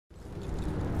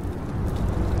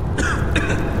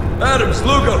Adams,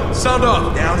 Lugo, sound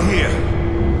off. Down here.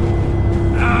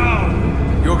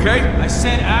 Ow! You okay? I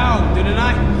said ow, didn't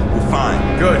I? We're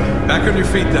fine. Good. Back on your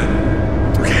feet then.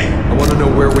 Okay. I want to know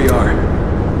where we are.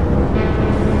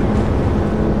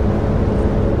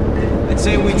 I'd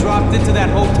say we dropped into that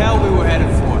hotel we were headed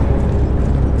for.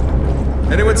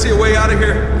 Anyone see a way out of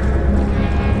here?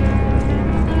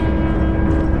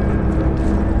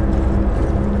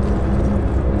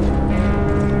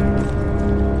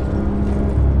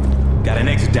 Got an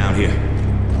exit down here.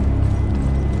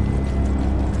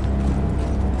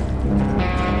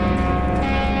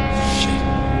 Shit.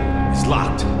 It's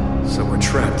locked. So we're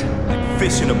trapped. Like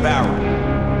fish in a barrel.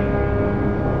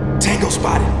 Tango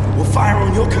spotted. We'll fire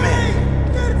on your command.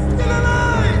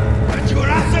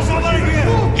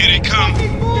 Here they come.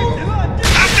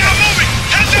 Hostile moving!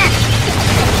 Heads up!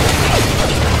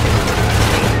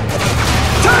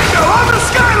 Tango, over the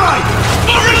skylight!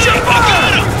 Mauricio,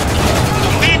 got him!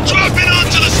 They're dropping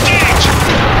onto the stage!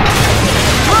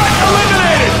 Threat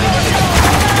eliminated!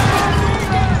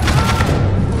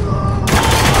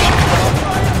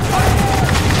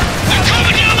 They're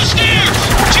coming down the stairs!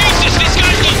 Jesus, these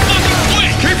guys go fucking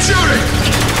quick! Keep shooting!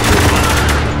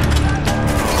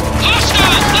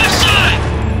 Hostiles, left side!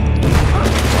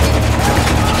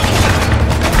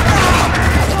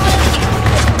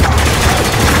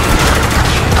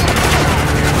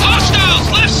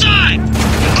 Hostiles, left side!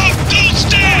 Up those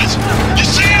stairs! You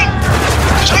see them?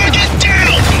 Target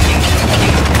down!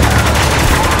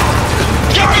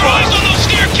 Keep your eyes on those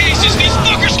staircases! These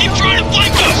fuckers keep trying to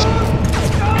flank us!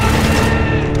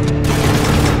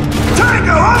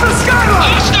 Tango, on the skylight!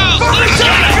 Hostiles, Fucking left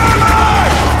side!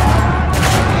 skylight!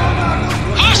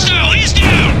 Hostile, he's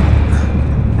down!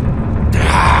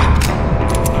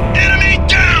 Enemy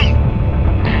down!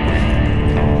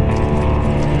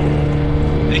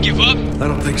 They give up? I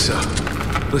don't think so.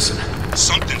 Listen.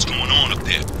 Something's going on up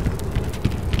there.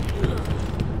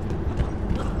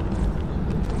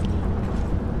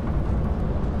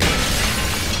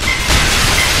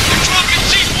 They're dropping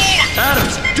C4!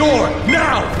 Adams, door,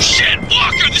 now! Shit,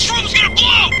 Walker, this room's gonna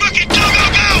blow! Fucking go, go,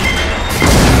 go!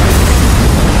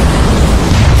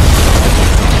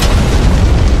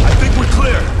 I think we're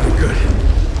clear.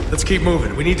 Good. Let's keep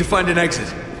moving. We need to find an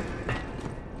exit.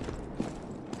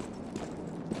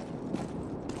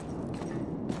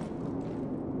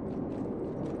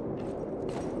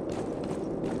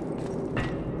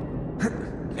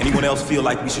 Anyone else feel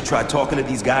like we should try talking to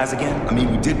these guys again? I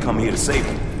mean, we did come here to save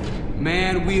them.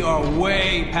 Man, we are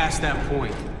way past that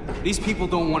point. These people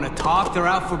don't want to talk, they're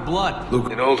out for blood.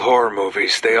 Luke, In old horror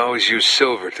movies, they always use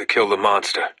silver to kill the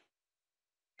monster.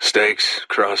 Stakes,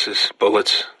 crosses,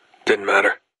 bullets, didn't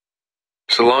matter.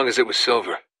 So long as it was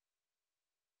silver.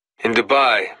 In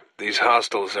Dubai, these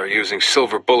hostiles are using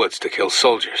silver bullets to kill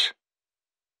soldiers.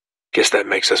 Guess that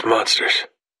makes us monsters.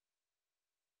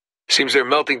 Seems they're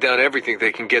melting down everything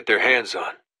they can get their hands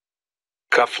on.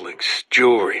 Cufflinks,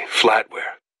 jewelry,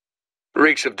 flatware.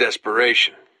 Reeks of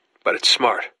desperation, but it's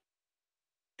smart.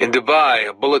 In Dubai,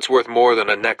 a bullet's worth more than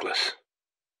a necklace.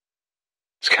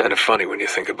 It's kind of funny when you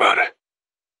think about it.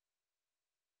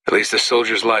 At least a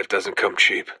soldier's life doesn't come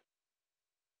cheap.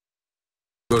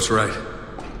 Goes right.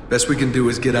 Best we can do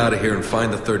is get out of here and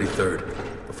find the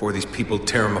 33rd before these people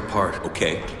tear them apart.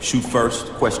 Okay, shoot first,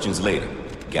 questions later.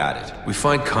 Got it. We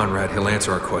find Conrad, he'll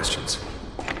answer our questions.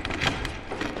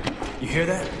 You hear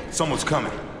that? Someone's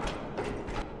coming.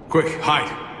 Quick,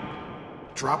 hide.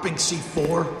 Dropping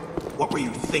C4? What were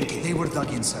you thinking? They were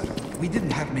dug in, sir. We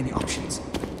didn't have many options.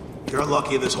 You're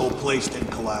lucky this whole place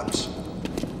didn't collapse.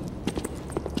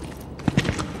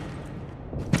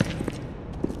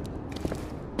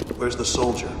 Where's the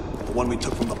soldier? The one we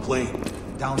took from the plane?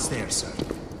 Downstairs, sir.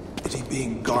 Is he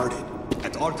being guarded?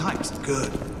 At all times.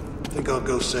 Good. Think I'll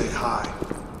go say hi.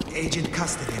 Agent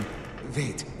custody him.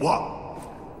 Wait. What?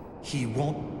 He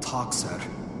won't talk, sir.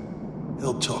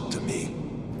 He'll talk to me.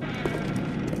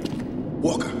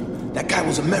 Walker, that guy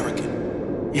was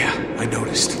American. Yeah, I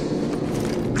noticed.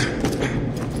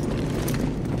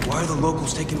 Why are the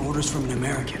locals taking orders from an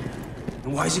American?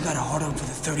 And why's he got a hard-on for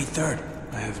the 33rd?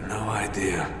 I have no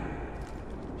idea.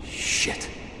 Shit.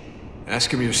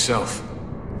 Ask him yourself.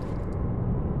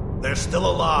 They're still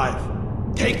alive.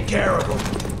 Take care of them.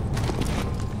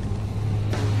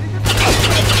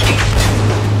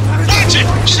 Watch it!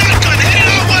 Shotgun headed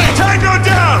our way! Tango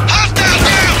down! Hostile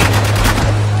down!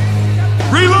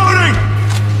 Reloading!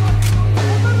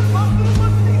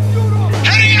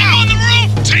 Heading out on the roof!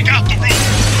 Take out the roof!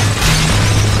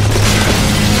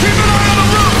 Keep an eye on the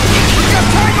roof! We've got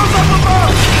tangos up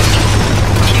above!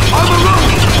 On the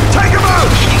roof! Take him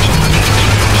out!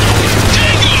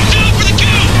 Tango, down for the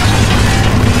kill!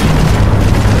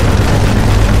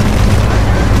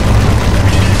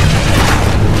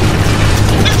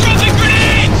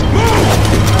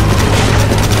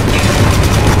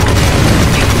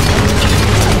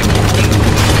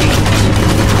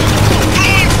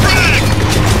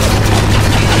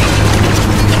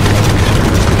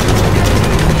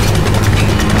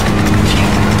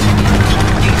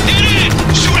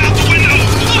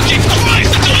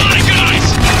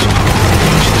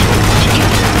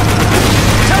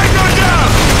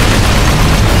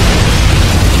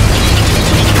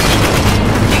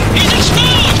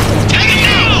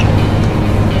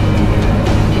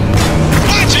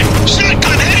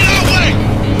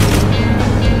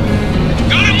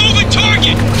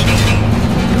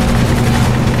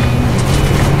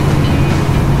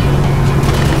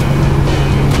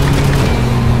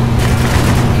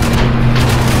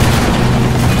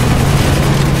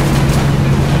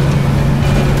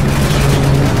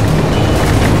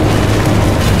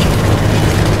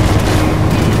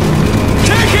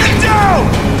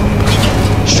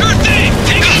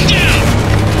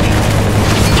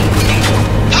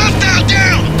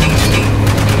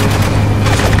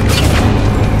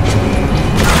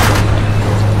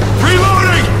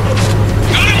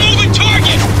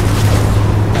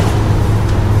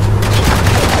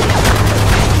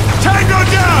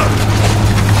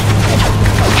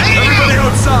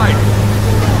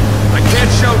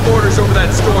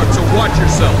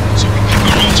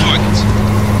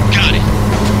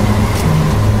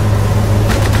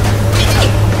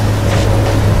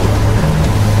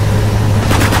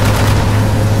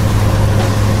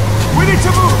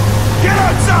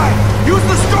 outside! Use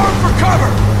the storm for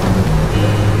cover!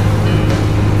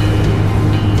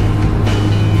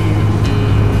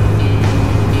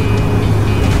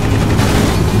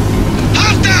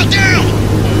 Hostile down!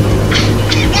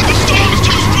 What the storm is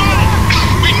too strong!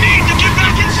 We need to get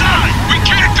back inside! We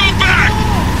can't go back!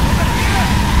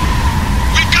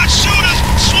 We've got shooters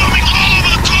swarming all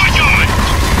over the courtyard!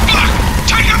 Fuck!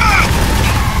 Take them out!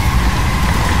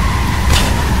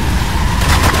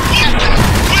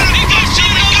 Where did he go?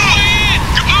 See me go!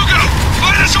 Ugo!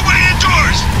 Find us a way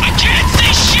indoors! I can't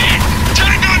see shit!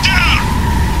 Tango down!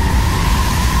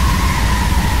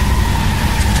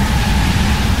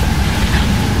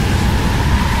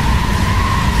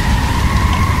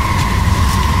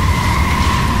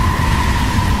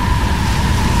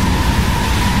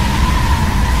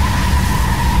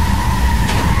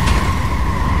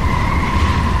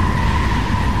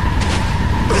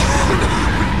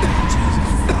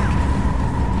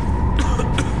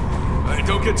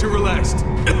 Don't get too relaxed.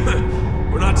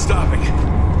 We're not stopping.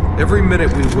 Every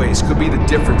minute we waste could be the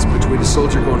difference between a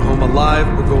soldier going home alive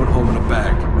or going home in a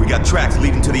bag. We got tracks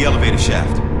leading to the elevator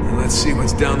shaft. Let's see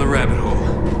what's down the rabbit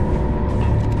hole.